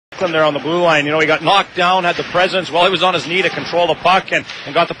Strickland there on the blue line. You know, he got knocked down, had the presence while he was on his knee to control the puck and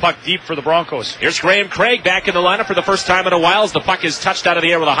got the puck deep for the Broncos. Here's Graham Craig back in the lineup for the first time in a while as the puck is touched out of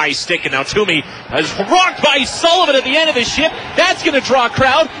the air with a high stick, and now Toomey is rocked by Sullivan at the end of the ship. That's going to draw a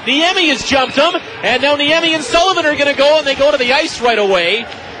crowd. Niemi has jumped him, and now Niemi and Sullivan are going to go, and they go to the ice right away.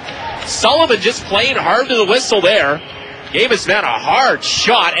 Sullivan just playing hard to the whistle there. Gave his man a hard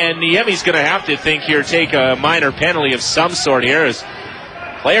shot, and Niemi's going to have to take a minor penalty of some sort here. As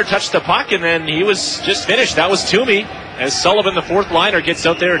player touched the puck, and then he was just finished. That was Toomey, as Sullivan, the fourth liner, gets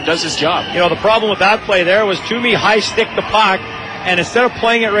out there and does his job. You know, the problem with that play there was Toomey high-sticked the puck, and instead of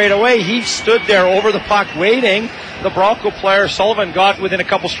playing it right away, he stood there over the puck waiting. The Bronco player, Sullivan, got within a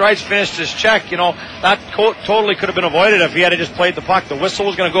couple strides, finished his check. You know, that totally could have been avoided if he had just played the puck. The whistle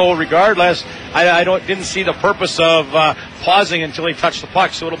was going to go regardless. I didn't see the purpose of pausing until he touched the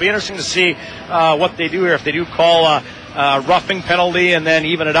puck. So it'll be interesting to see what they do here. If they do call a roughing penalty and then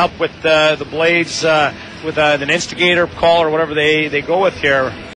even it up with the Blades with an instigator call or whatever they go with here.